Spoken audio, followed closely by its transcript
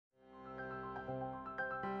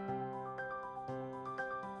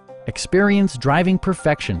Experience driving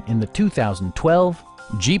perfection in the 2012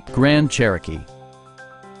 Jeep Grand Cherokee.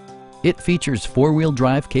 It features four-wheel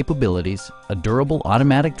drive capabilities, a durable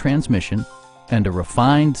automatic transmission, and a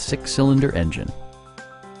refined six-cylinder engine.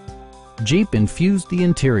 Jeep infused the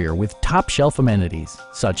interior with top-shelf amenities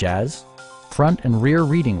such as front and rear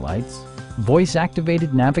reading lights,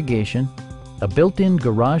 voice-activated navigation, a built-in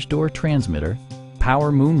garage door transmitter,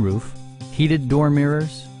 power moonroof, heated door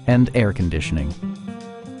mirrors, and air conditioning.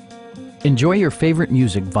 Enjoy your favorite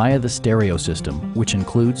music via the stereo system, which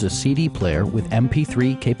includes a CD player with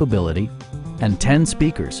MP3 capability and 10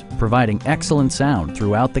 speakers, providing excellent sound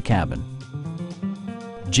throughout the cabin.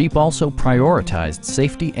 Jeep also prioritized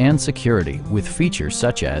safety and security with features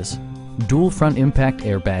such as dual front impact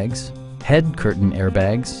airbags, head curtain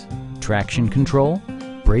airbags, traction control,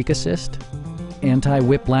 brake assist,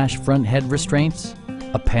 anti-whiplash front head restraints,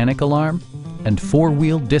 a panic alarm, and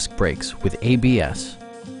four-wheel disc brakes with ABS.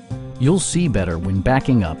 You'll see better when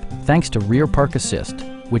backing up thanks to rear park assist,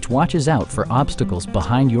 which watches out for obstacles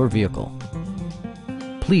behind your vehicle.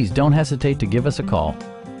 Please don't hesitate to give us a call.